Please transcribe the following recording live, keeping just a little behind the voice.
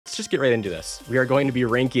let's just get right into this. We are going to be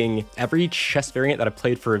ranking every chess variant that I've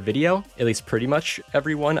played for a video, at least pretty much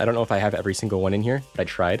every one. I don't know if I have every single one in here, but I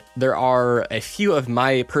tried. There are a few of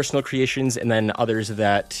my personal creations and then others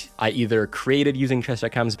that I either created using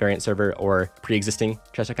chess.com's variant server or pre-existing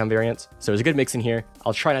chess.com variants. So there's a good mix in here.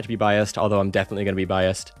 I'll try not to be biased, although I'm definitely going to be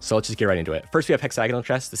biased. So let's just get right into it. First, we have hexagonal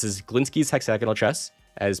chess. This is Glinsky's hexagonal chess,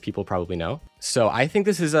 as people probably know. So I think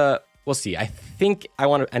this is a... We'll see. I think I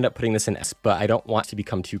want to end up putting this in S, but I don't want to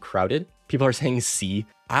become too crowded. People are saying C.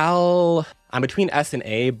 I'm between S and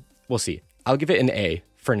A. We'll see. I'll give it an A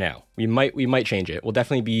for now. We might change it. We'll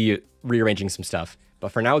definitely be rearranging some stuff,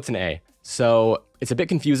 but for now it's an A. So it's a bit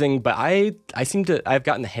confusing, but I've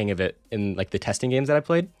gotten the hang of it in like the testing games that I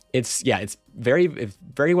played. It's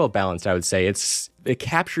very well balanced, I would say. It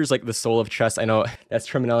captures like the soul of chess. I know that's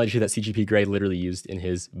terminology that CGP Grey literally used in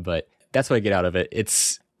his, but that's what I get out of it.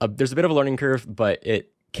 There's a bit of a learning curve, but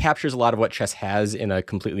it captures a lot of what chess has in a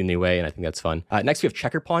completely new way, and I think that's fun. Next, we have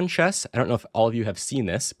checker pawn chess. I don't know if all of you have seen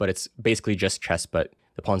this, but it's basically just chess, but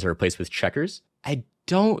the pawns are replaced with checkers. I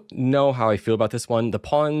don't know how I feel about this one. The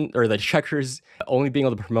pawn, or the checkers, only being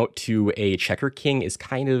able to promote to a checker king is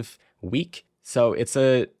kind of weak. So it's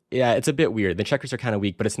a bit weird. The checkers are kind of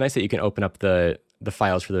weak, but it's nice that you can open up the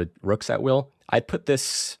files for the rooks at will. I'd put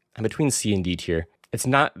this, I'm between C and D tier. It's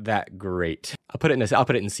not that great. I'll put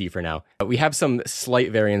it in C for now. We have some slight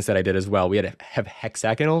variants that I did as well. We have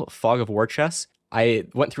hexagonal fog of war chess. I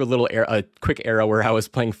went through a quick era where I was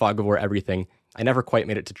playing fog of war everything. I never quite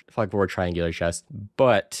made it to fog of war triangular chess,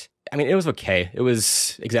 but I mean, it was okay. It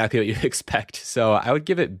was exactly what you'd expect. So I would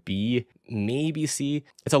give it B, maybe C.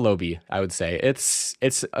 It's a low B, I would say. It's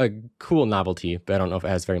a cool novelty, but I don't know if it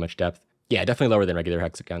has very much depth. Yeah, definitely lower than regular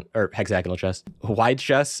hexagonal chess. Wide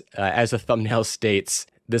chess, as the thumbnail states,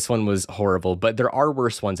 this one was horrible, but there are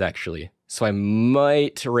worse ones actually. So I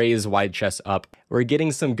might raise wide chess up. We're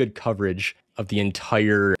getting some good coverage of the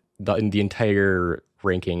entire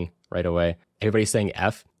ranking right away. Everybody's saying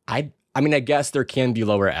F. I mean, I guess there can be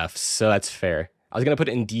lower Fs, so that's fair. I was gonna put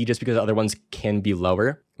it in D just because other ones can be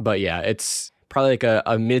lower, but yeah, it's probably like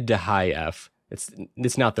a mid to high F.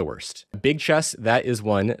 It's not the worst. Big chess, that is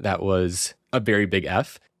one that was a very big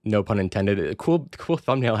F. No pun intended. A cool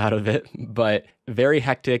thumbnail out of it, but very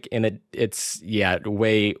hectic, and it's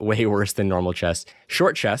way worse than normal chess.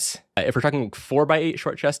 Short chess, if we're talking 4x8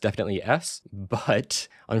 short chess, definitely S, but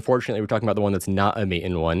unfortunately we're talking about the one that's not a mate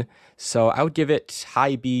in one. So I would give it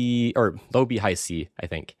high B or low B, high C, I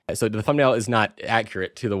think. So the thumbnail is not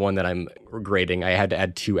accurate to the one that I'm grading. I had to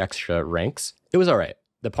add 2 extra ranks. It was all right.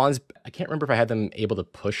 The pawns, I can't remember if I had them able to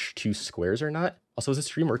push 2 squares or not. Also, is the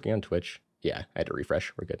stream working on Twitch? Yeah, I had to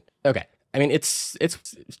refresh. We're good. Okay. I mean, it's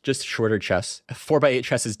just shorter chess. 4x8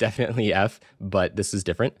 chess is definitely F, but this is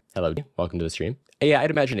different. Hello, welcome to the stream. Yeah,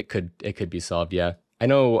 I'd imagine it could be solved, yeah. I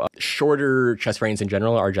know shorter chess variants in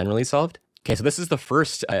general are generally solved. Okay, so this is the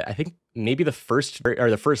first, I think maybe the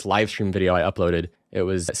first live stream video I uploaded. It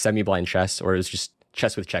was semi-blind chess, or it was just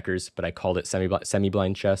chess with checkers, but I called it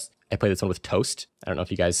semi-blind chess. I played this one with Toast. I don't know if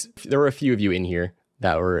you guys, there were a few of you in here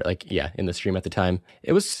that were like, yeah, in the stream at the time.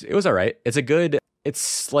 It was all right.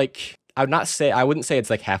 It's like, I wouldn't say it's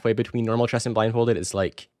like halfway between normal chess and blindfolded. It's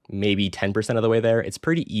like maybe 10% of the way there. It's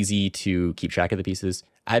pretty easy to keep track of the pieces.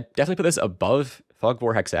 I'd definitely put this above fog of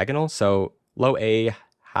war hexagonal. So low A,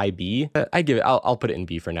 high B. I'll put it in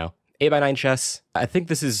B for now. 8x9 chess. I think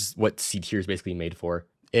this is what C tier is basically made for.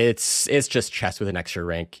 It's just chess with an extra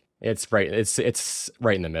rank. It's right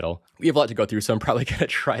in the middle. We have a lot to go through, so I'm probably gonna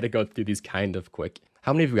try to go through these kind of quick.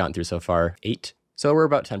 How many have we gotten through so far? 8. So we're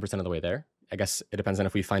about 10% of the way there. I guess it depends on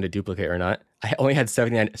if we find a duplicate or not. I only had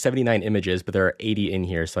 79 images, but there are 80 in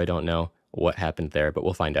here, so I don't know what happened there, but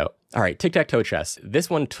we'll find out. All right, tic-tac-toe chess. This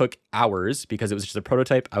one took hours because it was just a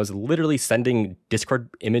prototype. I was literally sending Discord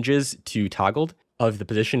images to Toggled of the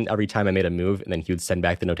position every time I made a move, and then he would send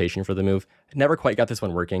back the notation for the move. I never quite got this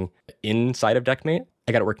one working inside of Deckmate.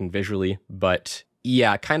 I got it working visually, but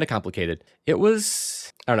yeah, kind of complicated. It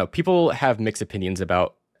was, I don't know, people have mixed opinions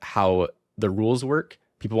about how the rules work.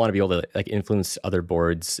 People want to be able to like influence other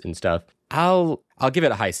boards and stuff. I'll give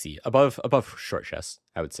it a high C, above short chess,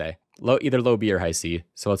 I would say. Either low B or high C,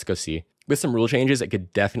 so let's go C. With some rule changes, it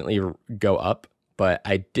could definitely go up, but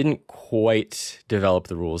I didn't quite develop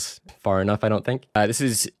the rules far enough, I don't think. This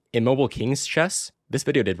is Immobile Kings chess. This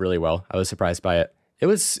video did really well. I was surprised by it.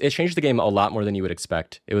 It changed the game a lot more than you would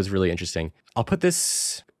expect. It was really interesting. I'll put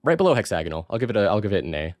this right below hexagonal. I'll give it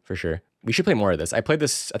an A for sure. We should play more of this. I played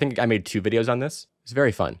this, I think I made 2 videos on this. It's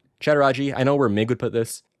very fun. Chataraji, I know where Mig would put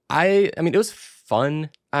this. I mean, it was fun.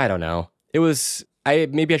 I don't know.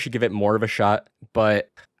 Maybe I should give it more of a shot,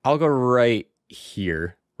 but I'll go right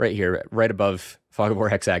here, right above Fog of War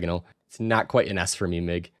hexagonal. It's not quite an S for me,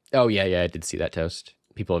 Mig. Oh, yeah, I did see that toast.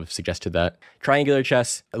 People have suggested that. Triangular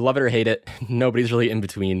chess, love it or hate it. Nobody's really in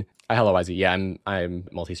between. Hello, Izzy. Yeah, I'm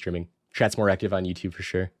multi-streaming. Chat's more active on YouTube for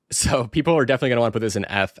sure. So people are definitely gonna want to put this in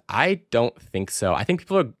F. I don't think so. I think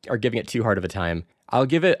people are giving it too hard of a time. I'll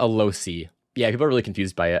give it a low C. Yeah, people are really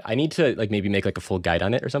confused by it. I need to like maybe make like a full guide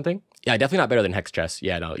on it or something. Yeah, definitely not better than hex chess.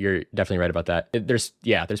 Yeah, no, you're definitely right about that. There's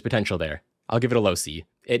potential there. I'll give it a low C.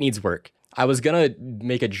 It needs work. I was gonna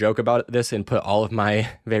make a joke about this and put all of my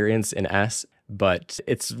variants in S, but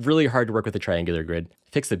it's really hard to work with the triangular grid.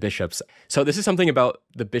 Fix the bishops. So this is something about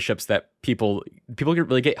the bishops that people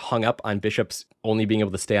really get hung up on bishops only being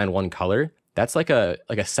able to stay on one color. That's like a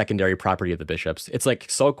secondary property of the bishops. It's like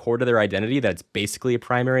so core to their identity that it's basically a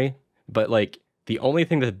primary, but like the only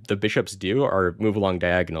thing that the bishops do are move along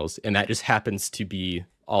diagonals, and that just happens to be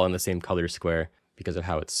all in the same color square because of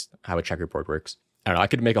how a checkerboard works. I don't know, I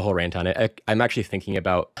could make a whole rant on it. I'm actually thinking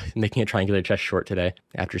about making a triangular chess short today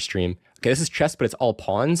after stream. Okay, this is chess, but it's all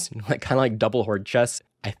pawns, like kind of like double horde chess.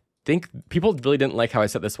 I think people really didn't like how I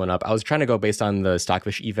set this one up. I was trying to go based on the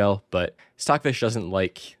Stockfish eval, but Stockfish doesn't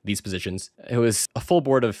like these positions. It was a full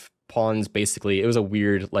board of pawns, basically. It was a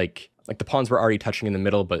weird, like the pawns were already touching in the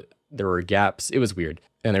middle, but there were gaps. It was weird.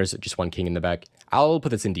 And there's just one king in the back. I'll put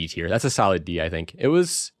this in D tier. That's a solid D, I think. It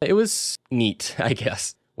was neat, I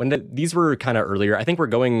guess. These were kind of earlier. I think we're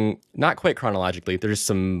going not quite chronologically. There's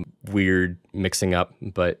some weird mixing up,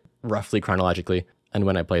 but roughly chronologically. And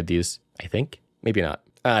when I played these, I think, maybe not.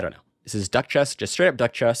 I don't know. This is duck chess, just straight up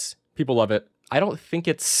duck chess. People love it. I think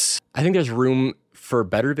there's room for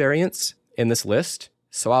better variants in this list.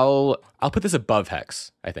 So I'll put this above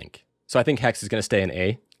hex, I think. So I think hex is going to stay in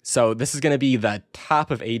A. So this is going to be the top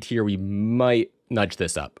of A tier. We might nudge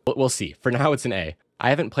this up. We'll see. For now, it's an A. I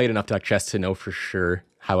haven't played enough duck chess to know for sure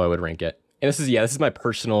how I would rank it. And this is my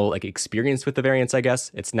personal like experience with the variants, I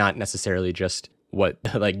guess. It's not necessarily just what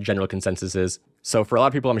like general consensus is. So for a lot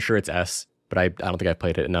of people, I'm sure it's S, but I don't think I've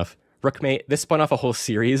played it enough. Rookmate, this spun off a whole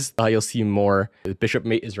series. You'll see more. Bishop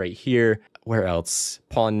mate is right here. Where else?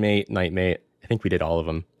 Pawn mate, knight mate. I think we did all of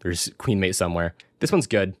them. There's queen mate somewhere. This one's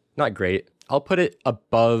good, not great. I'll put it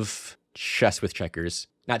above chess with checkers.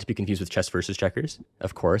 Not to be confused with chess versus checkers,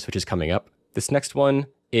 of course, which is coming up. This next one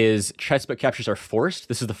is chess but captures are forced.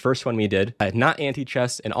 This is the first one we did. Not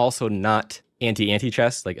anti-chess and also not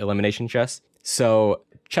anti-chess, like elimination chess. So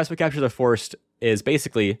chess but captures are forced is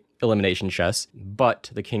basically elimination chess,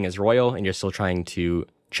 but the king is royal and you're still trying to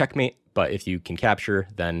checkmate. But if you can capture,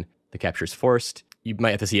 then the capture is forced. You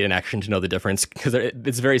might have to see it in action to know the difference because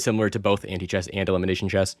it's very similar to both anti-chess and elimination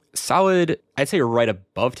chess. Solid, I'd say right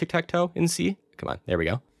above tic-tac-toe in C. Come on, there we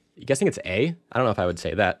go. You guessing it's A? I don't know if I would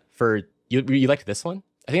say that. For you liked this one?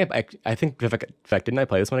 I think in fact, didn't I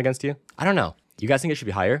play this one against you? I don't know. You guys think it should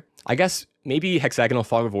be higher? I guess maybe hexagonal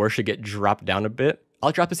fog of war should get dropped down a bit.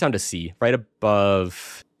 I'll drop this down to C, right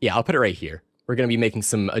above. Yeah, I'll put it right here. We're going to be making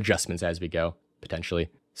some adjustments as we go, potentially.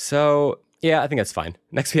 So yeah, I think that's fine.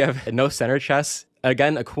 Next we have no center chess.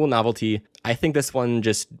 Again, a cool novelty. I think this one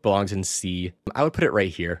just belongs in C. I would put it right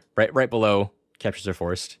here, right below captures are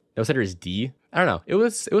forced. No center is D. I don't know. It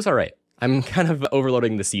was all right. I'm kind of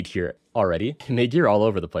overloading the C tier already. Mig, you're all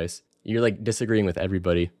over the place. You're like disagreeing with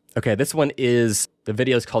everybody. Okay, this one is, the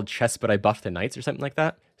video is called Chess But I Buffed the Knights or something like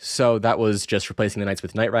that. So that was just replacing the knights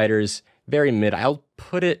with knight riders. Very mid. I'll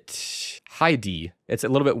put it high D. It's a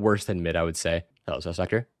little bit worse than mid, I would say. Hello,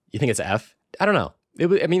 Suspector. You think it's F? I don't know.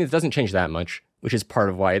 It doesn't change that much, which is part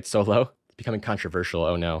of why it's so low. It's becoming controversial.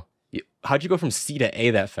 Oh no. How'd you go from C to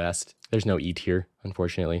A that fast? There's no E tier,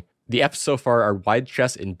 unfortunately. The Fs so far are wide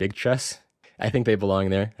chess and big chess. I think they belong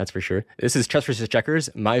there, that's for sure. This is chess versus checkers,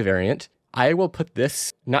 my variant. I will put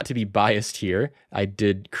this, not to be biased here, I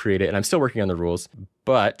did create it and I'm still working on the rules,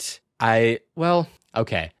 but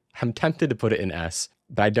okay. I'm tempted to put it in S,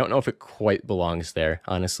 but I don't know if it quite belongs there,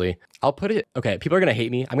 honestly. I'll put it, okay, people are gonna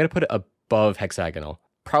hate me. I'm gonna put it above hexagonal.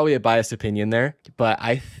 Probably a biased opinion there, but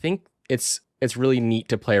I think it's really neat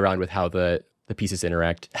to play around with how the pieces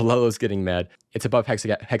interact. Lolo's getting mad. It's above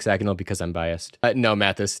hexagonal because I'm biased. No,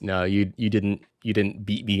 Mathis, no, you didn't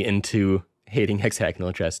beat me into hating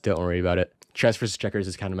hexagonal chess. Don't worry about it. Chess versus checkers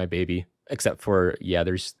is kind of my baby, except for, yeah,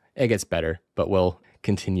 it gets better, but we'll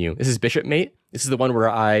continue. This is bishop mate. This is the one where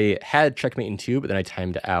I had checkmate in 2, but then I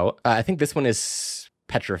timed out. I think this one is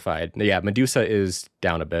petrified. Yeah, Medusa is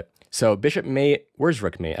down a bit. So bishop mate, where's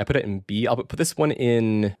rook mate? I put it in B. I'll put this one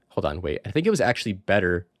in, hold on, wait. I think it was actually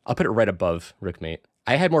better. I'll put it right above rook mate.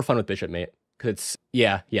 I had more fun with bishop mate because it's,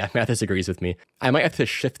 yeah, Mathis agrees with me. I might have to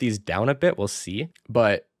shift these down a bit. We'll see.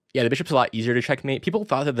 But yeah, the bishop's a lot easier to checkmate. People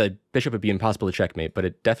thought that the bishop would be impossible to checkmate, but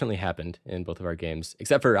it definitely happened in both of our games,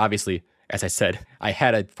 except for obviously As I said, I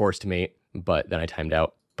had a forced mate, but then I timed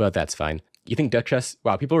out. But that's fine. You think duck chess?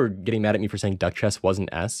 Wow, people are getting mad at me for saying duck chess wasn't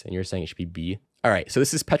S, and you're saying it should be B. All right, so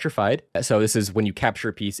this is petrified. So this is when you capture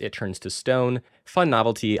a piece, it turns to stone. Fun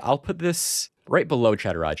novelty. I'll put this right below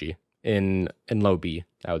Chatterajee in low B,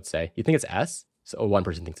 I would say. You think it's S? So one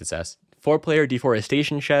person thinks it's S. 4-player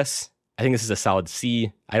deforestation chess. I think this is a solid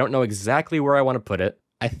C. I don't know exactly where I want to put it.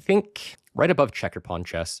 I think right above checker pawn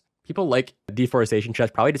chess. People like deforestation chess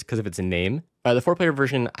probably just because of its name. The 4-player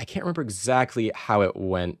version, I can't remember exactly how it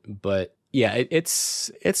went, but yeah,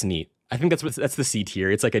 it's neat. I think that's the C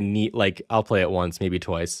tier. It's like a neat, like, I'll play it once, maybe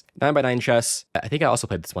twice. 9x9 chess. I think I also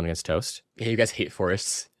played this one against Toast. Yeah, you guys hate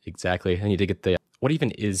forests. Exactly. I need to get the, what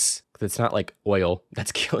even is, because it's not like oil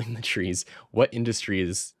that's killing the trees. What industry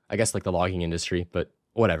is, I guess like the logging industry, but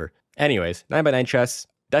whatever. Anyways, 9x9 chess,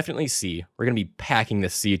 definitely C. We're going to be packing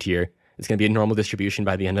this C tier. It's going to be a normal distribution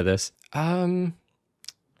by the end of this. I'd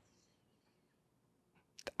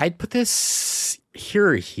put this here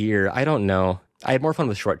or here. I don't know. I had more fun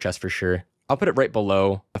with short chess for sure. I'll put it right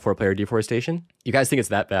below a 4-player deforestation. You guys think it's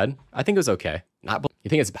that bad? I think it was okay. You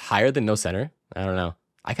think it's higher than no center? I don't know.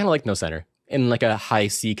 I kind of like no center in like a high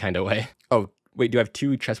C kind of way. Oh, wait, do I have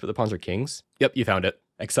 2 chess with the pawns or kings? Yep, you found it.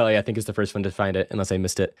 Excelia, I think, is the first one to find it, unless I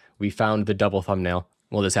missed it. We found the double thumbnail.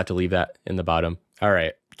 We'll just have to leave that in the bottom. All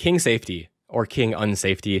right, king safety or king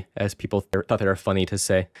unsafety, as people thought they were funny to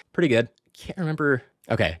say. Pretty good. Can't remember.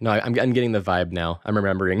 Okay, no, I'm getting the vibe now. I'm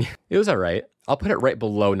remembering. It was all right. I'll put it right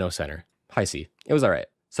below no center. High C. It was all right.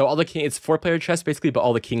 So all the it's 4-player chess basically, but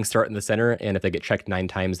all the kings start in the center, and if they get checked 9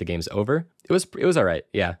 times, the game's over. It was all right.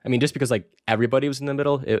 Yeah, I mean, just because like everybody was in the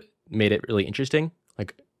middle, it made it really interesting.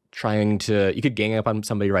 Like you could gang up on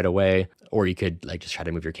somebody right away, or you could like just try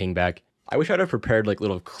to move your king back. I wish I'd have prepared like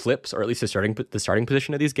little clips, or at least the starting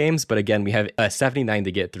position of these games. But again, we have 79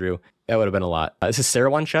 to get through. That would have been a lot. This is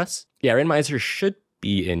Sarawon chess. Yeah, randomizer should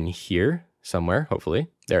be in here somewhere. Hopefully,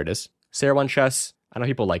 there it is. Sarawon chess. I know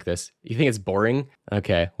people like this. You think it's boring?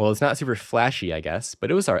 Okay, well, it's not super flashy, I guess, but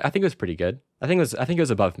it was alright. I think it was pretty good. I think it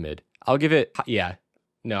was above mid. I'll give it, yeah.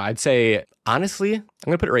 No, I'd say, honestly, I'm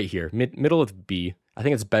gonna put it right here, middle of B. I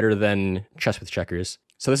think it's better than chess with checkers.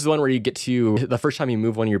 So this is one where you get to, the first time you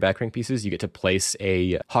move one of your back rank pieces, you get to place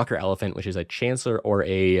a hawk or elephant, which is a chancellor or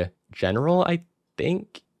a general, I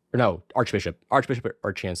think. Or no, archbishop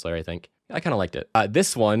or chancellor, I think. I kind of liked it.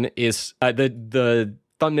 This one is, the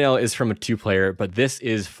thumbnail is from a 2-player, but this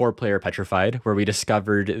is 4-player petrified, where we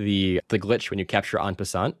discovered the glitch when you capture en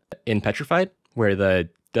passant in petrified, where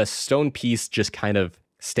the stone piece just kind of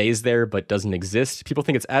stays there but doesn't exist. People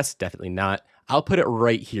think it's S, definitely not. I'll put it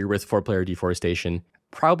right here with 4-player deforestation,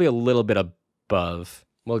 probably a little bit above.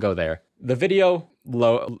 We'll go there. The video,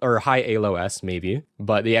 low or high A, low S maybe,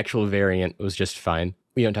 but the actual variant was just fine.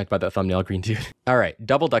 We don't talk about that thumbnail, green dude. All right,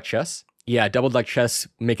 double duck chess. Yeah, double duck chess,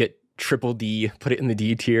 make it triple D, put it in the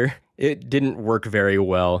D tier. It didn't work very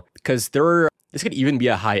well because this could even be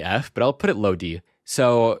a high F, but I'll put it low D.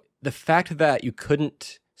 So the fact that you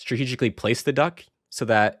couldn't strategically place the duck so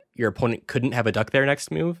that your opponent couldn't have a duck there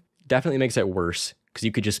next move definitely makes it worse because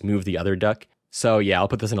you could just move the other duck. So yeah, I'll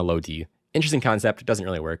put this in a low D. Interesting concept, doesn't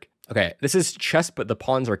really work. Okay, this is chess, but the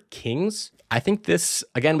pawns are kings. I think this,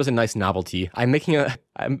 again, was a nice novelty. I'm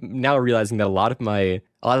now realizing that a lot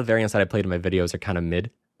of variants that I played in my videos are kind of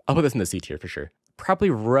mid. I'll put this in the C tier for sure. Probably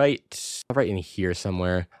right in here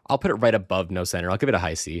somewhere. I'll put it right above no center. I'll give it a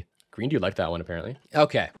high C. Green dude liked that one apparently.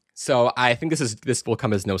 Okay, so I think this will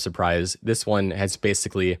come as no surprise. This one has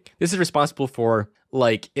this is responsible for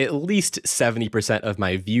like at least 70% of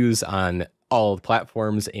my views on all the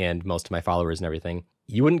platforms and most of my followers and everything.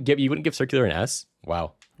 You wouldn't give Circular an S?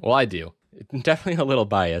 Wow. Well, I do. Definitely a little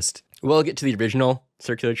biased. We'll get to the original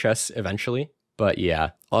Circular chess eventually, but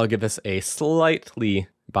yeah, I'll give this a slightly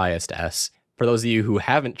biased S. For those of you who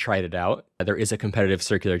haven't tried it out, there is a competitive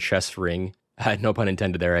circular chess ring. No pun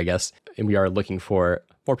intended there, I guess. And we are looking for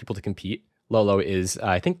more people to compete. Lolo is,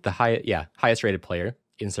 I think, the highest rated player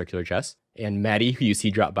in circular chess. And Maddie, who you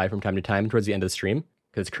see drop by from time to time towards the end of the stream,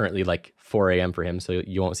 because it's currently like 4 a.m. for him, so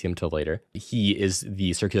you won't see him till later. He is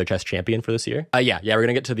the circular chess champion for this year. Yeah, we're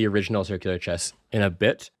gonna get to the original circular chess in a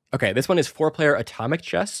bit. Okay, this one is 4-player atomic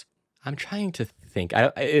chess. I'm trying to think.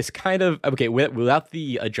 It's kind of, okay, without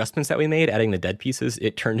the adjustments that we made, adding the dead pieces,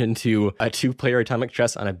 it turned into a 2-player atomic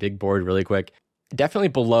chess on a big board really quick. Definitely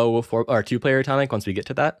below 2-player atomic once we get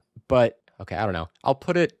to that. But, okay, I don't know. I'll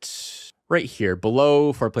put it right here,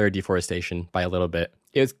 below 4-player deforestation by a little bit.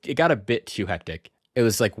 It got a bit too hectic. It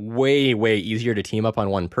was like way, way easier to team up on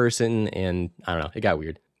one person, and I don't know, it got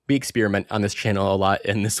weird. We experiment on this channel a lot,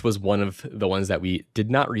 and this was one of the ones that we did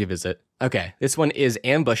not revisit. Okay, this one is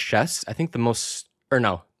ambush chess. I think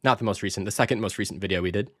the Not the most recent, the second most recent video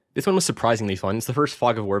we did. This one was surprisingly fun. It's the first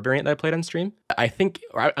Fog of War variant that I played on stream. I think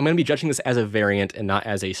I'm going to be judging this as a variant and not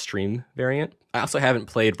as a stream variant. I also haven't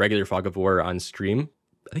played regular Fog of War on stream.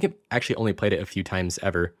 I think I've actually only played it a few times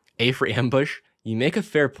ever. A for ambush. You make a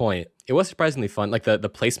fair point. It was surprisingly fun. Like the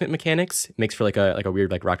placement mechanics makes for like a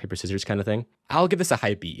weird like rock, paper, scissors kind of thing. I'll give this a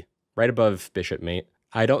high B, right above Bishopmate.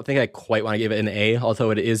 I don't think I quite want to give it an A, although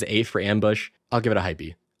it is A for ambush. I'll give it a high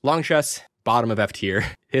B. Long chess, bottom of F tier.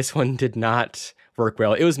 This one did not work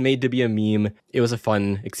well. It was made to be a meme. It was a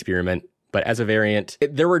fun experiment, but as a variant,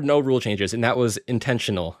 there were no rule changes, and that was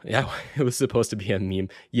intentional. Yeah, it was supposed to be a meme.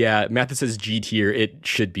 Yeah, Mathis says G tier. It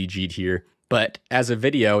should be G tier. But as a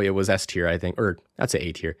video, it was S tier, I think, or I'd say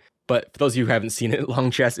A tier. But for those of you who haven't seen it,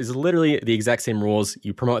 long chess is literally the exact same rules.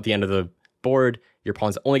 You promote at the end of the board. Your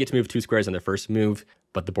pawns only get to move 2 squares on their first move,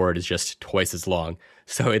 but the board is just twice as long.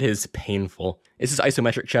 So it is painful. This is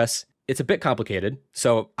isometric chess. It's a bit complicated.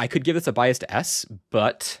 So I could give this a bias to S,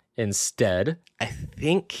 but instead, I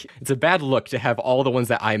think it's a bad look to have all the ones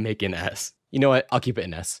that I make in S. You know what? I'll keep it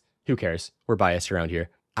in S. Who cares? We're biased around here.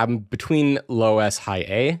 I'm between low S, high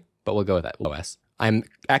A, but we'll go with that, low S. I'm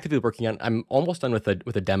actively working on, I'm almost done with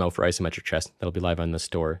a demo for isometric chess that'll be live on the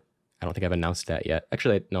store. I don't think I've announced that yet.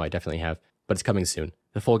 Actually, no, I definitely have, but it's coming soon.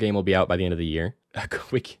 The full game will be out by the end of the year. A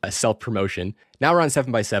quick self-promotion. Now we're on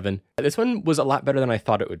 7x7. This one was a lot better than I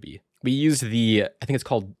thought it would be. We used the, I think it's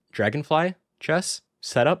called Dragonfly chess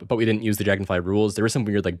setup, but we didn't use the Dragonfly rules. There were some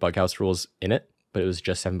weird like bughouse rules in it, but it was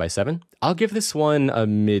just 7x7. I'll give this one a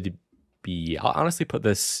mid B. I'll honestly put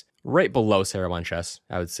this right below Saruman chess,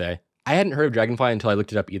 I would say. I hadn't heard of Dragonfly until I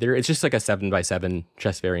looked it up either. It's just like a 7x7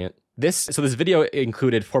 chess variant. This video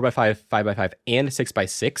included 4x5, 5x5, and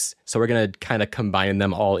 6x6. So we're going to kind of combine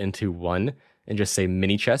them all into one and just say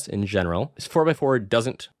mini chess in general. This 4x4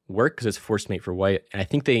 doesn't work because it's forced mate for white. And I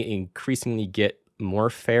think they increasingly get more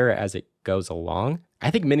fair as it goes along. I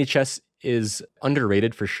think mini chess is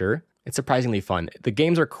underrated for sure. It's surprisingly fun. The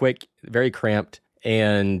games are quick, very cramped,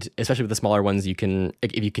 and especially with the smaller ones,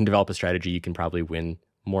 if you can develop a strategy, you can probably win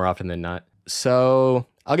more often than not. So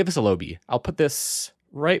I'll give this a low B. I'll put this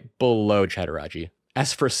right below Chatterajee.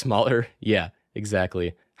 S for smaller. Yeah,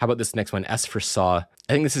 exactly. How about this next one? S for Saw.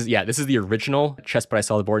 I think this is the original chess, but I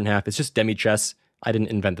saw the board in half. It's just demi chess. I didn't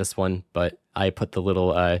invent this one, but I put the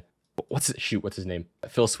little, what's his name?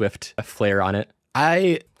 Phil Swift flair on it.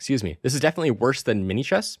 Excuse me. This is definitely worse than mini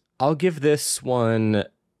chess. I'll give this one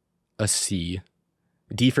a C.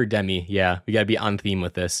 D for demi. Yeah, we gotta be on theme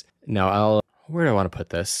with this. Now where do I want to put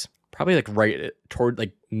this? Probably like right toward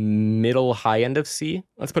like middle high end of C.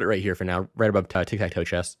 Let's put it right here for now, right above tic-tac-toe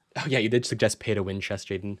chess. Oh yeah, you did suggest pay to win chess,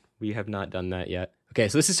 Jaden. We have not done that yet. Okay,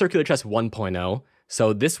 so this is circular chess 1.0.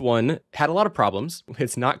 So this one had a lot of problems.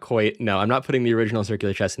 It's not quite, no, I'm not putting the original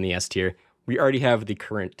circular chess in the S tier. We already have the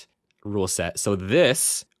current rule set. So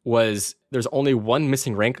there's only one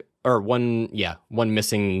missing rank, or one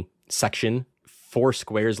missing section, 4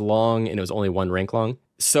 squares long, and it was only 1 rank long.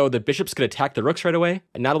 So the bishops could attack the rooks right away.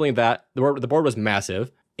 And not only that, the board was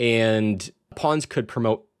massive, and pawns could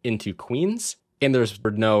promote into queens. And there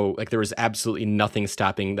was absolutely nothing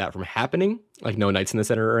stopping that from happening, like no knights in the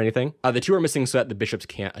center or anything. The 2 are missing so that the bishops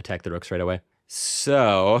can't attack the rooks right away.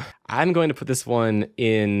 So I'm going to put this one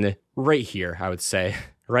in right here, I would say,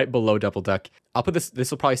 right below double duck. I'll put this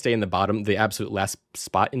will probably stay in the bottom, the absolute last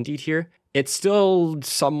spot indeed here. It's still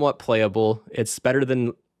somewhat playable. It's better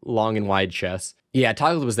than long and wide chess. Yeah,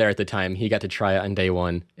 Toggle was there at the time. He got to try it on day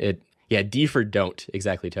 1. D for don't.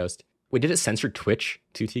 Exactly, Toast. Wait, did it censor Twitch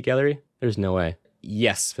 2T Gallery? There's no way.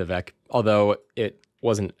 Yes, Vivek. Although it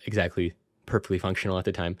wasn't exactly perfectly functional at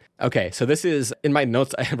the time. Okay, so this is, in my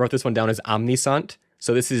notes, I wrote this one down as omniscient.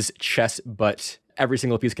 So this is chess, but every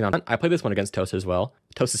single piece can I played this one against Toast as well.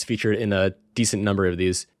 Toast is featured in a decent number of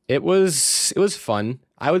these. It was fun.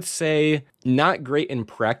 I would say not great in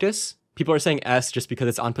practice. People are saying S just because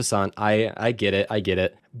it's en passant. I get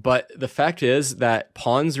it. But the fact is that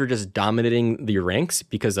pawns are just dominating the ranks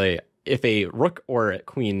because if a rook or a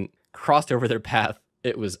queen crossed over their path,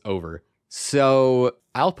 it was over. So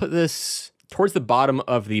I'll put this towards the bottom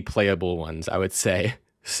of the playable ones, I would say.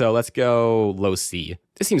 So let's go low C.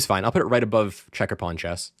 This seems fine. I'll put it right above checker pawn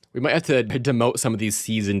chess. We might have to demote some of these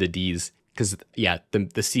C's into D's because, yeah,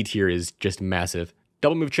 the C tier is just massive.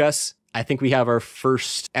 Double move chess. I think we have our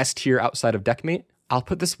first S tier outside of Deckmate. I'll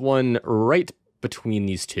put this one right between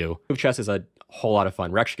these two. Move chess is a whole lot of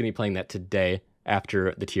fun. We're actually going to be playing that today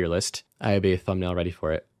after the tier list. I have a thumbnail ready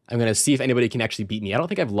for it. I'm going to see if anybody can actually beat me. I don't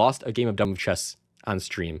think I've lost a game of double move chess on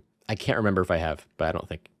stream. I can't remember if I have, but I don't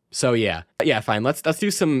think. So yeah, fine. Let's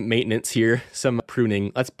do some maintenance here, some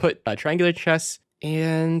pruning. Let's put triangular chess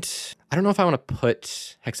And I don't know if I want to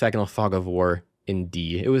put Hexagonal Fog of War in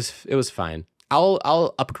D. It was fine.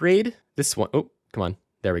 I'll upgrade this one. Oh, come on.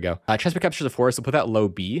 There we go. Chessboard Captures the Forest. We'll put that low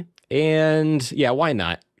B. And yeah, why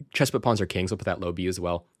not? Chessboard Pawns are Kings. We'll put that low B as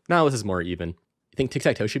well. Now this is more even. I think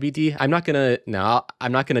Tic-Tac-Toe should be D. I'm not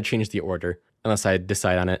gonna change the order unless I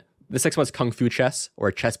decide on it. This next one's Kung Fu Chess,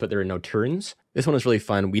 or chess but there are no turns. This one was really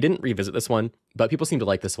fun. We didn't revisit this one, but people seem to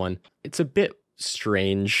like this one. It's a bit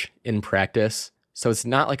strange in practice, so it's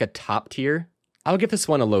not like a top tier. I'll give this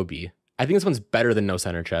one a low B. I think this one's better than No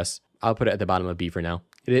Center Chess. I'll put it at the bottom of B for now.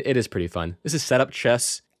 It is pretty fun. This is setup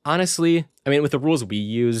chess. Honestly, I mean, with the rules we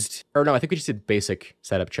used, or no, I think we just did basic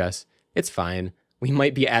setup chess. It's fine. We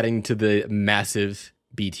might be adding to the massive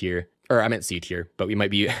B tier, or I meant C tier, but we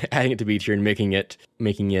might be adding it to B tier and making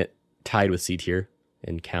it tied with C tier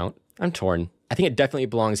and count. I'm torn. I think it definitely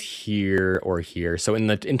belongs here or here. So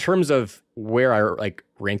in terms of where I like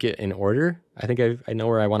rank it in order, I think I know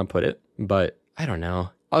where I want to put it, but I don't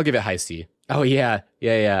know. I'll give it high C. Oh yeah.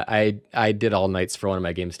 I did all knights for one of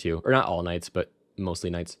my games too, or not all knights, but mostly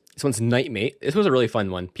knights. This one's Knightmate. This was a really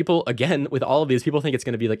fun one. People, again, with all of these, people think it's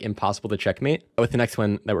going to be like impossible to checkmate. With the next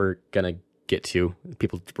one that we're going to get to,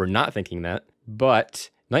 people were not thinking that, but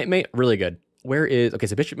Knightmate, really good. Okay,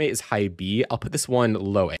 so Bishop Mate is high B. I'll put this one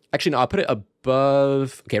low A. Actually, no, I'll put it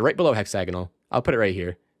above, okay, right below Hexagonal. I'll put it right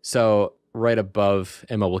here. So right above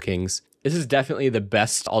Immobile Kings. This is definitely the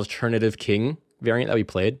best alternative king variant that we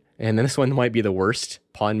played. And then this one might be the worst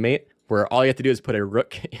pawn mate, where all you have to do is put a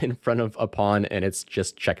rook in front of a pawn and it's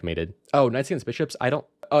just checkmated. Oh, knights against bishops?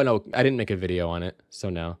 Oh no, I didn't make a video on it,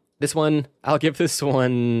 so no. This one, I'll give this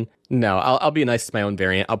one, no, I'll be nice to my own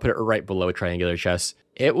variant. I'll put it right below Triangular Chess.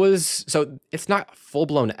 So it's not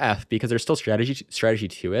full-blown F because there's still strategy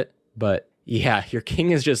to it, but yeah, your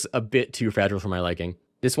king is just a bit too fragile for my liking.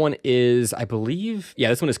 This one is, I believe, yeah,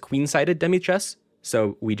 this one is queen-sided demi-chess.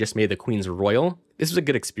 So we just made the queens royal. This was a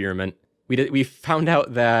good experiment. We found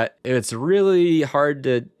out that it's really hard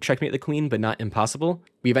to checkmate the queen, but not impossible.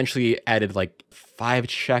 We eventually added like 5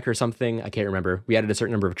 check or something. I can't remember. We added a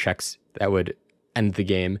certain number of checks that would end the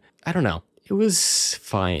game. I don't know. It was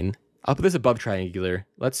fine. I'll put this above triangular.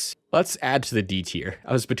 Let's add to the D tier.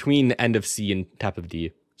 I was between end of C and top of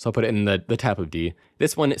D. So I'll put it in the top of D.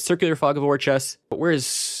 This one, circular fog of war chess. But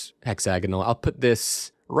where's hexagonal? I'll put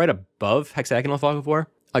this right above hexagonal fog of war.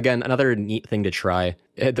 Again, another neat thing to try.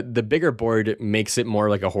 The bigger board makes it more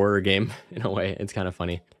like a horror game in a way. It's kind of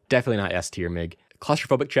funny. Definitely not S tier MIG.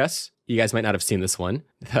 Claustrophobic chess. You guys might not have seen this one.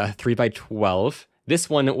 3x12. This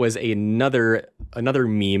one was another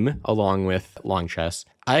meme along with long chess.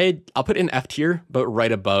 I'll put it in F tier, but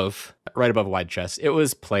right above wide chess. It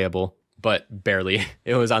was playable, but barely.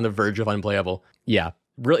 It was on the verge of unplayable. Yeah,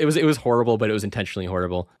 really, it was horrible, but it was intentionally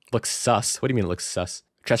horrible. Looks sus. What do you mean it looks sus?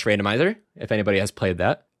 Chess randomizer, if anybody has played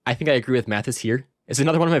that. I think I agree with Mathis here. It's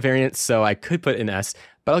another one of my variants, so I could put it in S,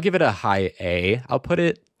 but I'll give it a high A. I'll put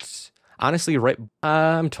it, honestly, right,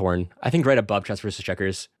 I'm torn. I think right above chess versus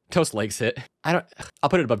checkers. Toast likes it. I'll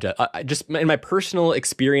put it above just in my personal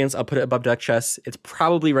experience, I'll put it above duck chess. It's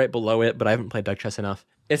probably right below it, but I haven't played duck chess enough.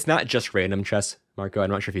 It's not just random chess, Marco.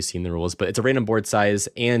 I'm not sure if you've seen the rules, but it's a random board size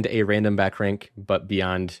and a random back rank, but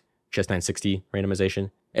beyond chess 960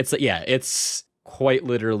 randomization. It's quite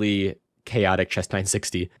literally chaotic chess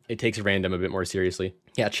 960. It takes random a bit more seriously.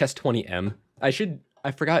 Yeah, chess 20M.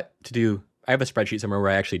 I forgot to do, I have a spreadsheet somewhere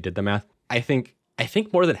where I actually did the math. I think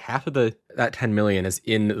more than half of that 10 million is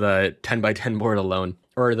in the 10x10 board alone,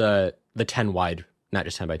 or the 10 wide, not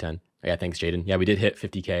just 10x10. Yeah, thanks, Jaden. Yeah, we did hit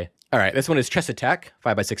 50K. All right, this one is Chess Attack,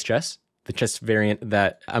 5x6 chess. The chess variant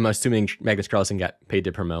that I'm assuming Magnus Carlsen got paid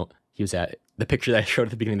to promote. He was at the picture that I showed at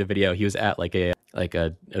the beginning of the video. He was at like a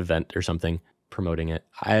event or something promoting it.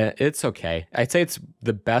 It's okay. I'd say it's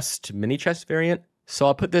the best mini chess variant. So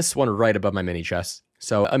I'll put this one right above my mini chess.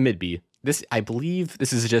 So a mid B. I believe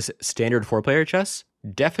this is just standard 4-player chess.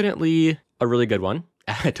 Definitely a really good one.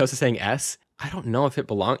 Toast is saying S. I don't know if it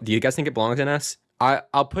belongs. Do you guys think it belongs in S?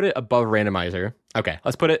 I'll put it above randomizer. Okay,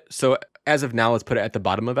 let's put it. So as of now, let's put it at the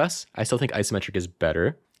bottom of S. I still think isometric is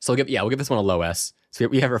better. So we'll give this one a low S. So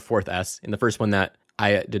we have our 4th S. In the first one that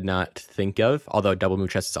I did not think of, although double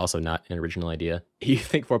move chess is also not an original idea. You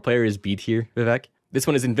think 4-player is B tier, Vivek? This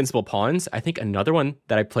one is Invincible Pawns. I think another one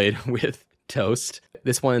that I played with Toast.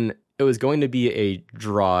 This one, it was going to be a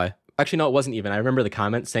draw. Actually, no, it wasn't even. I remember the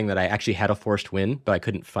comments saying that I actually had a forced win, but I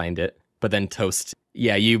couldn't find it. But then Toast,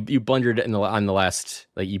 yeah, you blundered on the last,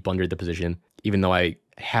 like you blundered the position, even though I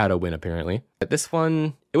had a win apparently. But this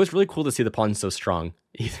one, it was really cool to see the pawn so strong.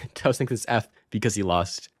 Toast thinks it's F because he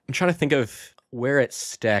lost. I'm trying to think of where it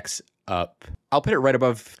stacks up. I'll put it right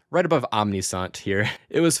above Omniscient here.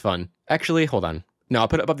 It was fun. Actually, hold on. No, I'll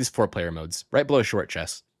put it above these 4-player modes, right below short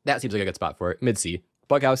chess. That seems like a good spot for it. Mid C.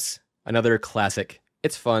 Bughouse, another classic.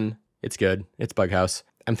 It's fun. It's good. It's Bughouse.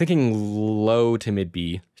 I'm thinking low to mid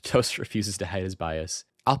B. Toast refuses to hide his bias.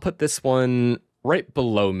 I'll put this one right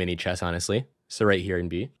below mini chess, honestly. So right here in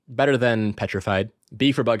B. Better than Petrified.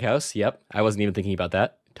 B for Bughouse. Yep. I wasn't even thinking about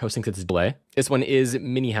that. Toast thinks it's delay. This one is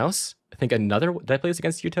Mini House. I think another... Did I play this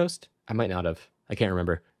against you, Toast? I might not have. I can't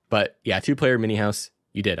remember. But yeah, 2-player Mini House.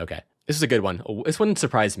 You did. Okay. This is a good one. This one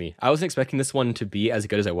surprised me. I wasn't expecting this one to be as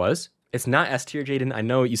good as it was. It's not S tier, Jaden. I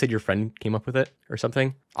know you said your friend came up with it or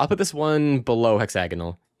something. I'll put this one below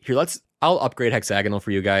Hexagonal. Here, I'll upgrade Hexagonal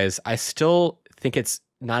for you guys. I still think it's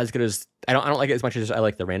not as good as... I don't like it as much as I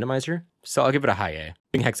like the randomizer. So I'll give it a high A.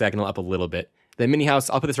 Bring Hexagonal up a little bit. Then Mini House,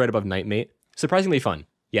 I'll put this right above Nightmate. Surprisingly fun.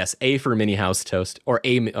 Yes, A for Mini House, Toast. Or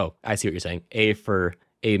A... Oh, I see what you're saying. A for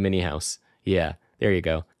a Mini House. Yeah, there you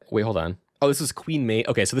go. Wait, hold on. Oh, this is Queen Mate.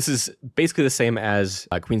 Okay, so this is basically the same as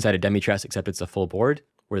Queen-sided Demi-Chess, except it's a full board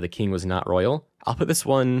where the king was not royal. I'll put this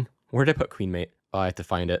one... Where did I put Queen Mate? Oh, I have to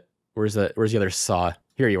find it. Where's the other saw?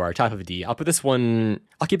 Here you are, top of D. I'll put this one...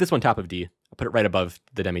 I'll keep this one top of D. I'll put it right above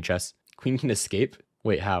the Demi-Chess. Queen can escape?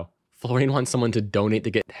 Wait, how? Florian wants someone to donate to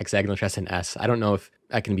get Hexagonal Chess in S. I don't know if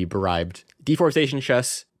I can be bribed. Deforestation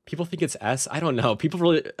Chess. People think it's S. I don't know. People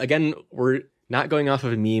really... Again, we're not going off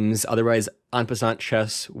of memes. Otherwise, En Passant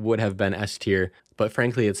Chess would have been S tier. But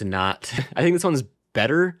frankly, it's not. I think this one's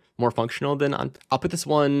better, more functional than... I'll put this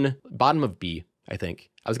one bottom of B, I think.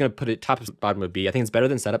 I was going to put it top of bottom of B. I think it's better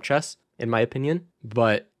than Setup Chess, in my opinion.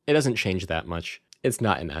 But it doesn't change that much. It's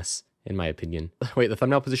not an S, in my opinion. Wait, the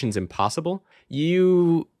thumbnail position's impossible?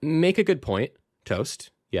 You make a good point, Toast.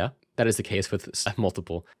 Yeah, that is the case with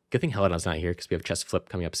multiple. Good thing Helena's not here because we have Chess Flip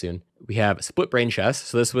coming up soon. We have Split Brain Chess.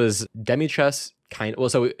 So this was Demi-Chess,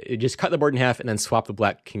 so it just cut the board in half and then swap the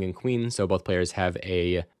black king and queen. So both players have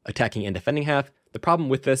a attacking and defending half. The problem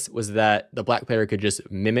with this was that the black player could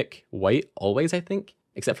just mimic white always, I think,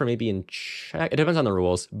 except for maybe in check. It depends on the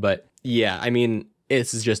rules. But yeah, I mean,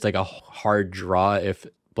 this is just like a hard draw if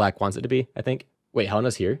black wants it to be, I think. Wait,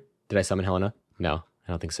 Helena's here? Did I summon Helena? No,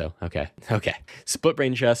 I don't think so. Okay. Split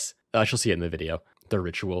Brain Chess. She'll see it in the video. The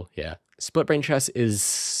ritual, yeah. Split Brain Chess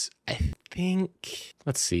is, I think,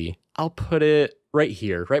 let's see. I'll put it right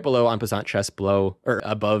here, right below En Passant Chess,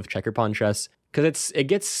 above Checker Pawn Chess, because it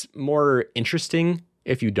gets more interesting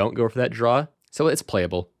if you don't go for that draw. So it's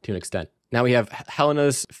playable to an extent. Now we have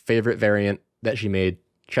Helena's favorite variant that she made,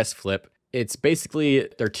 Chess Flip. It's basically,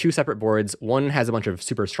 they're two separate boards. One has a bunch of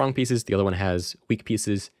super strong pieces. The other one has weak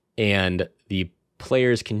pieces. And the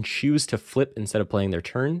players can choose to flip instead of playing their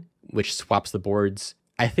turn, which swaps the boards.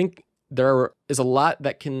 I think there is a lot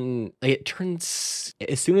that can... it turns...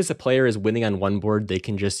 As soon as a player is winning on one board, they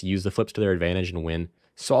can just use the flips to their advantage and win.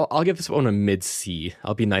 So I'll give this one a mid-C.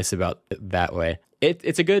 I'll be nice about it that way.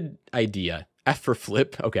 It's a good idea. F for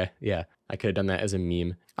flip. Okay, yeah. I could have done that as a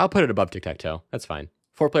meme. I'll put it above tic-tac-toe. That's fine.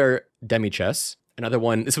 4-player Demi-Chess. Another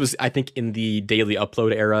one, this was, I think, in the daily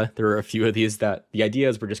upload era. There were a few of these that the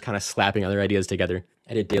ideas were just kind of slapping other ideas together.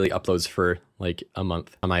 I did daily uploads for like a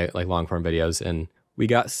month on my like long form videos, and we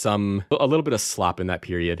got a little bit of slop in that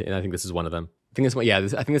period, and I think this is one of them. I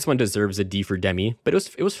think this one deserves a D for Demi, but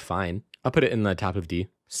it was fine. I'll put it in the top of D.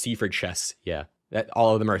 C for Chess, yeah.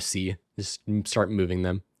 All of them are C. Just start moving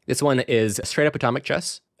them. This one is straight up Atomic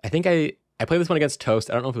Chess. I think I played this one against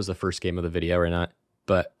Toast. I don't know if it was the first game of the video or not,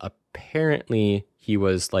 but apparently he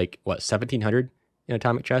was like, what, 1700 in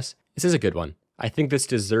Atomic Chess? This is a good one. I think this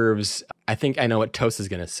deserves... I think I know what Toast is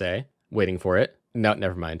going to say. Waiting for it. No,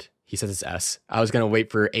 never mind. He says it's S. I was going to wait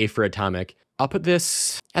for A for Atomic. I'll put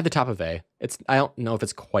this at the top of A. I don't know if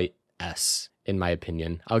it's quite S, in my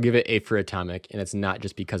opinion. I'll give it A for Atomic, and it's not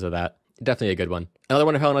just because of that. Definitely a good one. Another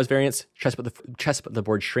one of Helena's variants, chess, but the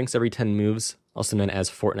board shrinks every 10 moves, also known as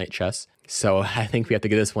Fortnite Chess. So I think we have to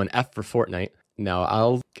give this one F for Fortnite.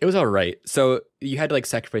 No, it was all right. So you had to like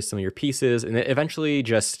sacrifice some of your pieces, and it eventually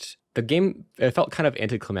just... The game, it felt kind of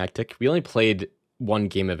anticlimactic. We only played one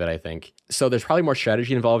game of it, I think. So there's probably more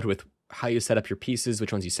strategy involved with how you set up your pieces,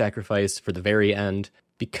 which ones you sacrifice for the very end,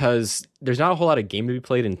 because there's not a whole lot of game to be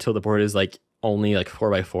played until the board is like only like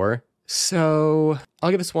 4x4. So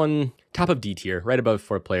I'll give this one top of D tier, right above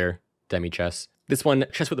 4-player Demi-Chess. This one,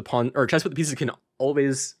 chess with the pieces can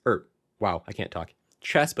always, wow, I can't talk.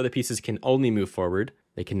 Chess, but the pieces can only move forward.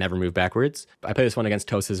 They can never move backwards. I played this one against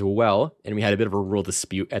Toast as well, and we had a bit of a rule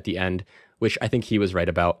dispute at the end, which I think he was right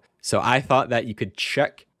about. So I thought that you could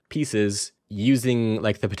check pieces using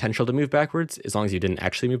like the potential to move backwards as long as you didn't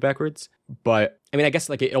actually move backwards. But I mean, I guess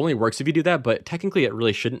like it only works if you do that, but technically it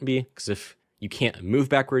really shouldn't be, because if you can't move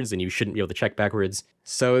backwards, then you shouldn't be able to check backwards.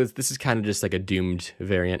 So this is kind of just like a doomed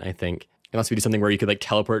variant, I think. Unless we do something where you could like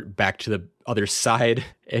teleport back to the other side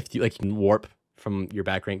if you like can warp from your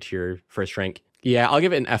back rank to your first rank. Yeah, I'll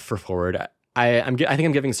give it an F for forward. I think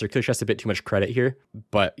I'm giving Circular Chest a bit too much credit here,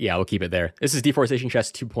 but yeah, we'll keep it there. This is Deforestation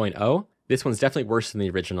Chest 2.0. This one's definitely worse than the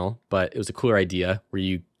original, but it was a cooler idea where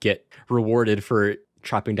you get rewarded for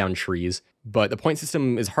chopping down trees, but the point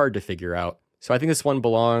system is hard to figure out. So I think this one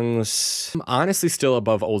belongs honestly still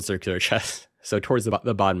above old Circular Chest, so towards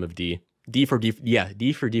the bottom of D. D for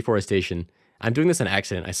Deforestation. I'm doing this on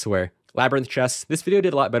accident, I swear. Labyrinth Chest. This video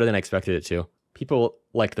did a lot better than I expected it to. People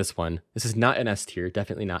liked this one. This is not an S tier,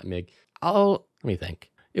 definitely not MIG. Let me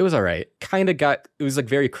think. It was all right. It was like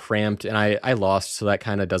very cramped and I lost, so that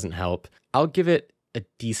kind of doesn't help. I'll give it a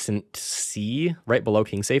decent C, right below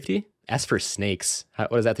King Safety. S for snakes.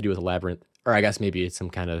 What does that have to do with a labyrinth? Or I guess maybe it's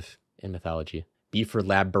some kind of in mythology. B for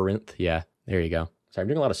labyrinth. Yeah, there you go. Sorry, I'm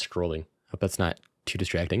doing a lot of scrolling. Hope that's not too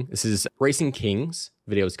distracting. This is Racing Kings.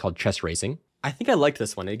 Video is called Chess Racing. I think I liked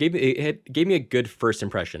this one. It gave me a good first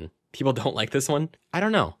impression. People don't like this one. I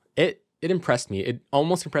don't know. It impressed me. It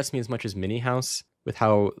almost impressed me as much as Mini House with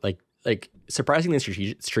how like surprisingly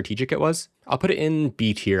strategic it was. I'll put it in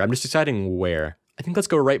B tier. I'm just deciding where. I think let's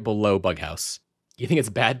go right below Bug House. You think it's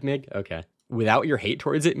bad, Mig? Okay. Without your hate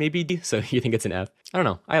towards it, maybe D, so you think it's an F? I don't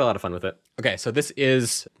know. I had a lot of fun with it. Okay, so this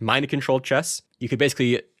is mind-controlled chess. You could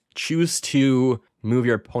basically choose to move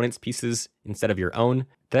your opponent's pieces instead of your own.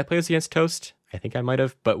 Did I play this against Toast? I think I might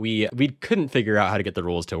have, but we couldn't figure out how to get the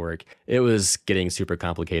rules to work. It was getting super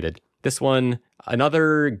complicated. This one,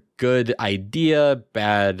 another good idea,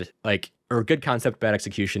 or good concept, bad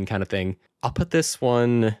execution kind of thing. I'll put this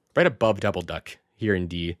one right above Double Duck here in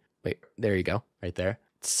D. Wait, there you go, right there.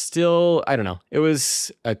 Still, I don't know. It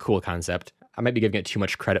was a cool concept. I might be giving it too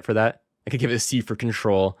much credit for that. I could give it a C for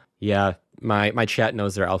control. Yeah, my chat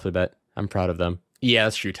knows their alphabet. I'm proud of them. Yeah,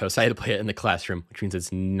 that's true, Toast. I had to play it in the classroom, which means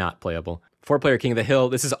it's not playable. 4-player King of the Hill.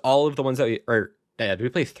 This is all of the ones that did we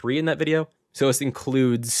play 3 in that video? So this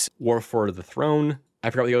includes War for the Throne.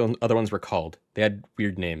 I forgot what the other ones were called. They had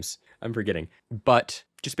weird names. I'm forgetting. But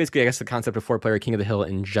just basically, I guess, the concept of 4-player King of the Hill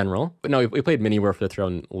in general. But no, we played Mini War for the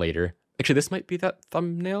Throne later. Actually, this might be that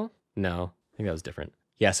thumbnail? No, I think that was different.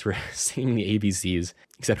 Yes, we're singing the ABCs,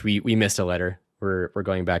 except we missed a letter. We're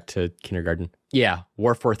going back to kindergarten. Yeah,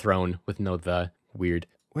 War for Throne with no the. Weird.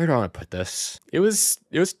 Where do I want to put this? It was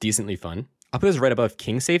decently fun. I'll put this right above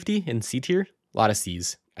King Safety in C tier. A lot of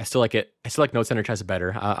C's. I still like it. I still like Note Center Chess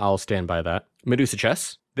better. I'll stand by that. Medusa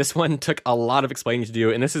Chess. This one took a lot of explaining to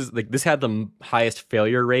do, and this had the highest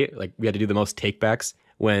failure rate. Like, we had to do the most takebacks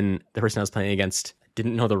when the person I was playing against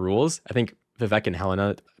didn't know the rules. I think Vivek and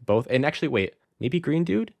Helena both. And actually, wait, maybe Green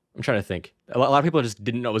Dude? I'm trying to think. A lot of people just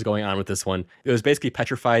didn't know what was going on with this one. It was basically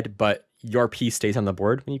petrified, but your piece stays on the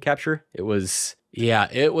board when you capture. It was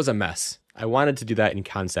a mess. I wanted to do that in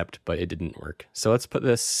concept, but it didn't work. So let's put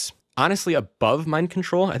this honestly above Mind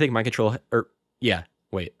Control. I think Mind Control,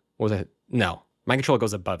 what was it? No, Mind Control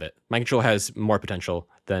goes above it. Mind Control has more potential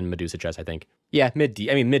than Medusa Chess, I think. Yeah, mid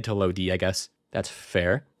D. I mean, mid to low D, I guess. That's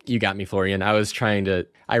fair. You got me, Florian. I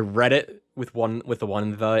read it with the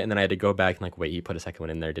one and then I had to go back and wait, you put a second one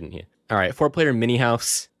in there, didn't you? All right, 4-player Mini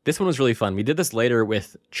House. This one was really fun. We did this later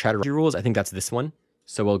with Chatter rules. I think that's this one.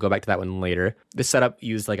 So we'll go back to that one later. This setup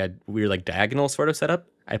used a weird diagonal sort of setup.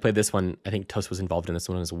 I played this one. I think Toast was involved in this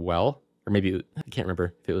one as well. Or maybe, I can't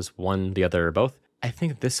remember if it was one, the other, or both. I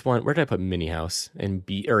think this one, where did I put Mini House? In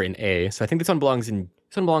B, or in A. So I think this one belongs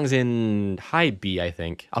in high B, I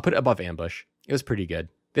think. I'll put it above Ambush. It was pretty good.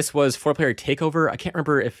 This was 4-player Takeover. I can't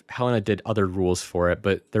remember if Helena did other rules for it,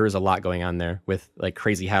 but there was a lot going on there with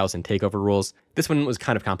Crazy House and Takeover rules. This one was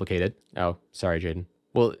kind of complicated. Oh, sorry, Jaden.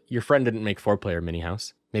 Well, your friend didn't make 4-player Mini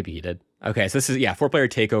House. Maybe he did. Okay, so this is, 4-player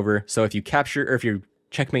Takeover. So if you capture, or if you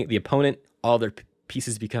checkmate the opponent, all their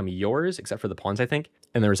pieces become yours, except for the pawns, I think.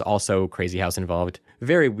 And there's also Crazy House involved.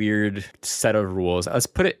 Very weird set of rules. Let's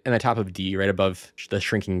put it in the top of D, right above the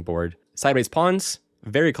shrinking board. Sideways pawns,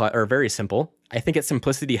 very simple. I think its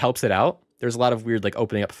simplicity helps it out. There's a lot of weird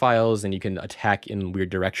opening up files, and you can attack in weird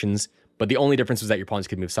directions. But the only difference was that your pawns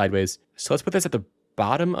could move sideways. So let's put this at the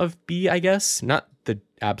bottom of B, I guess. Not the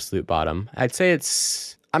absolute bottom. I'd say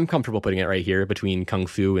I'm comfortable putting it right here between Kung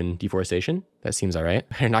Fu and Deforestation. That seems all right.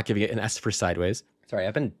 I'm not giving it an S for sideways. Sorry,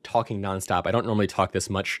 I've been talking nonstop. I don't normally talk this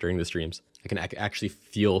much during the streams. I can actually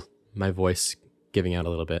feel my voice giving out a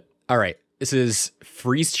little bit. All right, this is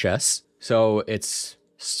Freeze Chess. So it's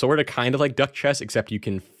sort of kind of like Duck Chess, except you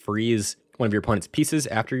can freeze one of your opponent's pieces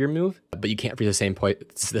after your move, but you can't freeze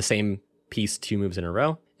the same piece 2 moves in a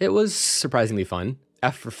row. It was surprisingly fun.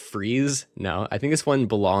 F for freeze? No, I think this one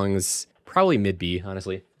belongs probably mid B,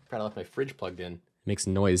 honestly. I left my fridge plugged in. It makes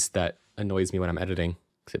noise that annoys me when I'm editing.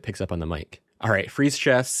 because it picks up on the mic. All right, freeze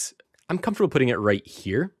chess. I'm comfortable putting it right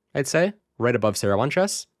here, I'd say, right above Sarah 1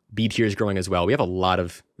 chess. B tier is growing as well. We have a lot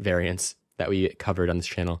of variants that we covered on this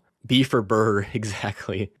channel. B for Burr,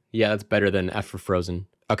 exactly. Yeah, that's better than F for Frozen.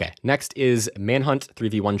 Okay, next is Manhunt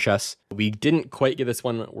 3v1 chess. We didn't quite get this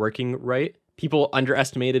one working right. People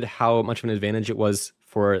underestimated how much of an advantage it was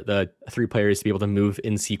for the 3 players to be able to move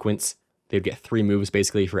in sequence. They'd get 3 moves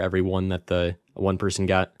basically for every one that the one person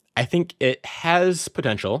got. I think it has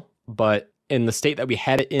potential, but in the state that we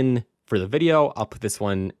had it in for the video, I'll put this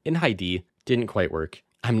one in high D. Didn't quite work.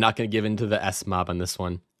 I'm not going to give in to the S mob on this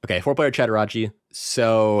one. Okay, 4-player Chatterajee.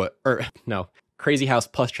 Crazy House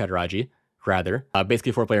plus Chatterajee, rather.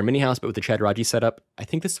 Basically 4-player mini house, but with the Chatterajee setup. I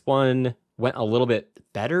think this one went a little bit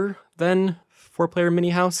better than 4-player mini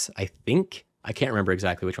house, I think. I can't remember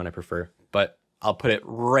exactly which one I prefer, but I'll put it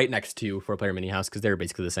right next to 4-player mini house because they're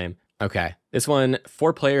basically the same. Okay, this one,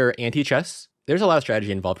 4-player anti-chess. There's a lot of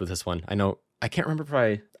strategy involved with this one. I can't remember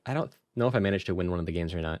if I don't know if I managed to win one of the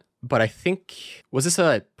games or not. But I think, was this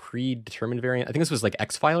a predetermined variant? I think this was like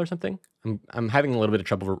X-File or something. I'm having a little bit of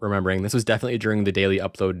trouble remembering. This was definitely during the daily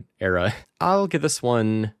upload era. I'll give this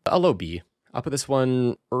one a low B. I'll put this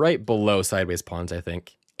one right below Sideways Pawns, I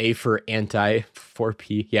think. A for anti,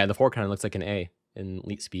 4P. Yeah, the 4 kind of looks like an A in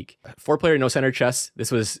Elite speak. 4-player no center chess.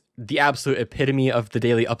 This was the absolute epitome of the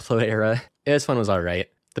daily upload era. This one was all right.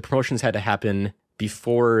 The promotions had to happen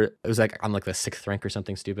before, it was like on like the 6th rank or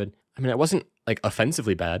something stupid. I mean, it wasn't like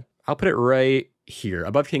offensively bad. I'll put it right here,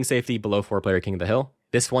 above King Safety, below 4-player King of the Hill.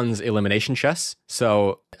 This one's elimination chess.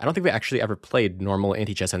 So I don't think we actually ever played normal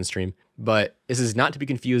anti-chess on stream, but this is not to be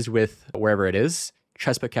confused with wherever it is.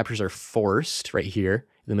 Chess put captures are forced right here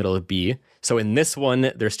in the middle of B. So in this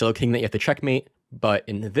one, there's still a king that you have to checkmate, but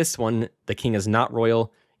in this one, the king is not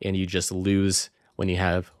royal and you just lose when you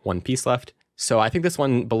have 1 piece left. So I think this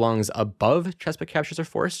one belongs above chess put captures are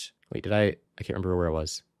forced. Wait, I can't remember where it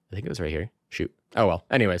was. I think it was right here. Shoot. Oh, well.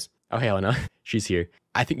 Anyways. Oh, hey, Helena. She's here.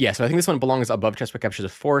 I think this one belongs above chess put captures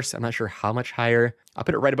of force. I'm not sure how much higher. I'll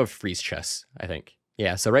put it right above freeze chess, I think.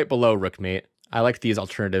 Yeah, so right below rookmate. I like these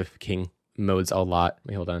alternative king modes a lot.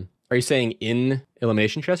 Wait, hold on. Are you saying in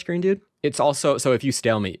elimination chess, green dude? It's also, so if you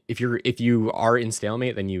stalemate, if you are in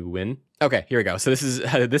stalemate, then you win. Okay, here we go. So this is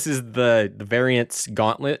the variance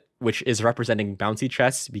gauntlet, which is representing bouncy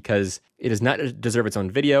chess because it does not deserve its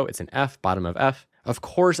own video. It's an F, bottom of F. Of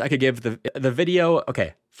course, I could give the video,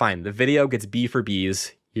 okay, fine. The video gets B for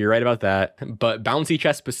Bs. You're right about that. But bouncy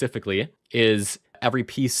chess specifically is every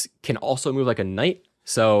piece can also move like a knight.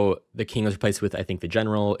 So the king was replaced with, I think, the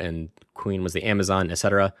general, and queen was the Amazon,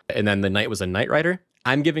 etc. And then the knight was a knight rider.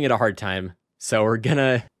 I'm giving it a hard time. So we're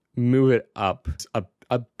gonna move it up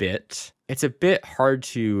a bit. It's a bit hard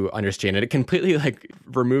to understand it. It completely like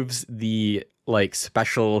removes the like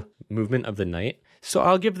special movement of the knight. So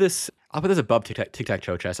I'll put this above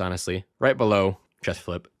tic-tac-toe chess, honestly. Right below chess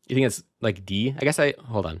flip. You think it's like D? I guess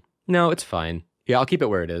hold on. No, it's fine. Yeah, I'll keep it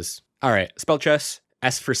where it is. All right, spell chess.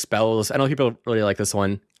 S for spells. I know people really like this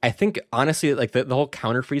one. I think honestly, like the whole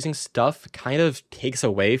counter freezing stuff kind of takes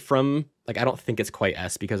away from, like, I don't think it's quite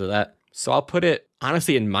S because of that. So I'll put it,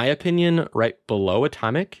 honestly, in my opinion, right below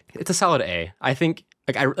atomic. It's a solid A. I think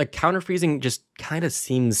like counter freezing just kind of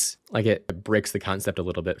seems like it breaks the concept a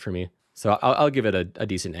little bit for me. So I'll give it a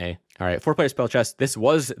decent A. All right, 4-player spell chess. This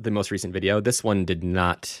was the most recent video. This one did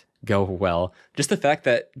not go well. Just the fact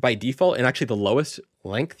that by default, and actually the lowest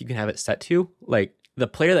length you can have it set to, like, the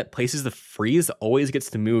player that places the freeze always gets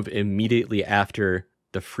to move immediately after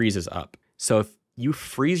the freeze is up. So if you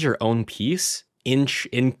freeze your own piece in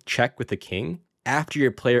check with the king after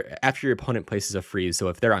your opponent places a freeze, so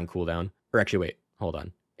if they're on cooldown, or actually wait, hold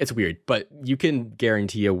on. It's weird, but you can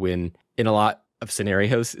guarantee a win in a lot of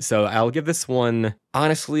scenarios. So I'll give this one,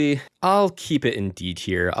 honestly, I'll keep it in D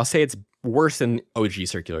tier. I'll say it's worse than OG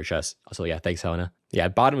circular chess. Also, yeah, thanks, Helena. Yeah,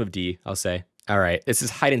 bottom of D, I'll say. All right, this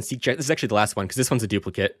is hide and seek chess. This is actually the last one because this one's a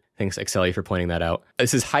duplicate. Thanks, Excelli, for pointing that out.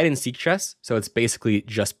 This is hide and seek chess. So it's basically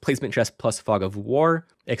just placement chess plus fog of war,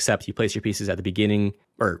 except you place your pieces at the beginning,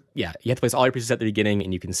 or yeah, you have to place all your pieces at the beginning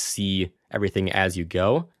and you can see everything as you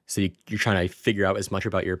go. So you're trying to figure out as much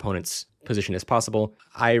about your opponent's position as possible.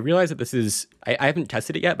 I realize that this is, I haven't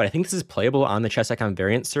tested it yet, but I think this is playable on the Chess.com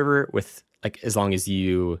variant server with, like, as long as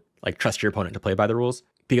you like trust your opponent to play by the rules.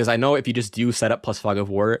 Because I know if you just do setup plus fog of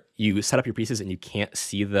war, you set up your pieces and you can't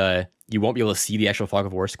see you won't be able to see the actual fog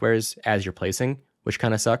of war squares as you're placing, which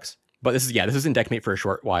kind of sucks. But this is in Deckmate for a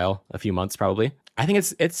short while, a few months probably. I think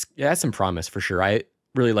it has some promise for sure. I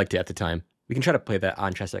really liked it at the time. We can try to play that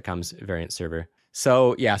on Chess.com's variant server.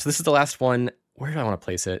 So yeah, so this is the last one. Where do I want to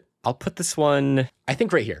place it? I'll put this one, I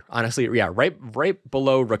think right here, honestly. Yeah, right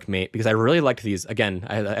below Rookmate, because I really liked these. Again,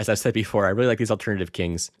 as I said before, I really like these alternative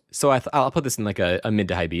kings. So I'll put this in like a mid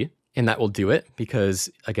to high B, and that will do it because,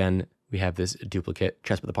 again, we have this duplicate.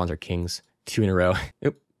 Chess, but the pawns are kings. 2 in a row.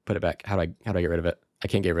 Oop, put it back. How do I get rid of it? I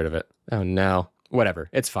can't get rid of it. Oh no. Whatever.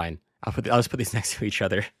 It's fine. I'll just put these next to each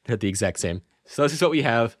other. They're the exact same. So this is what we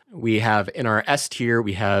have. We have in our S tier,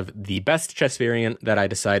 we have the best chess variant that I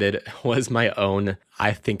decided was my own.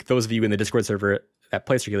 I think those of you in the Discord server that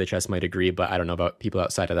play circular chess might agree, but I don't know about people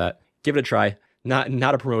outside of that. Give it a try. Not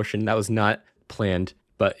a promotion. That was not planned.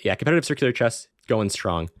 But yeah, competitive circular chess going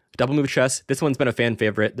strong. Double move chess. This one's been a fan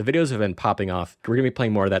favorite. The videos have been popping off. We're going to be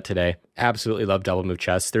playing more of that today. Absolutely love double move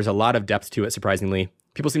chess. There's a lot of depth to it, surprisingly.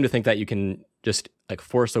 People seem to think that you can just like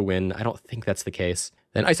force a win. I don't think that's the case.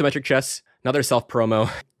 Then isometric chess. Another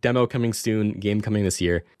self-promo, demo coming soon, game coming this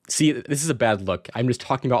year. See, this is a bad look. I'm just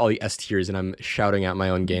talking about all the S tiers and I'm shouting out my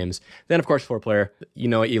own games. Then, of course, 4-player. You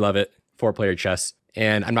know it, you love it. 4-player chess.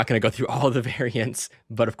 And I'm not going to go through all of the variants,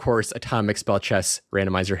 but of course, atomic, spell chess,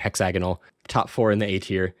 randomizer, hexagonal, top 4 in the A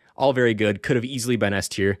tier. All very good. Could have easily been S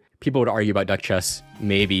tier. People would argue about duck chess.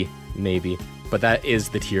 Maybe. But that is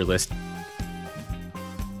the tier list.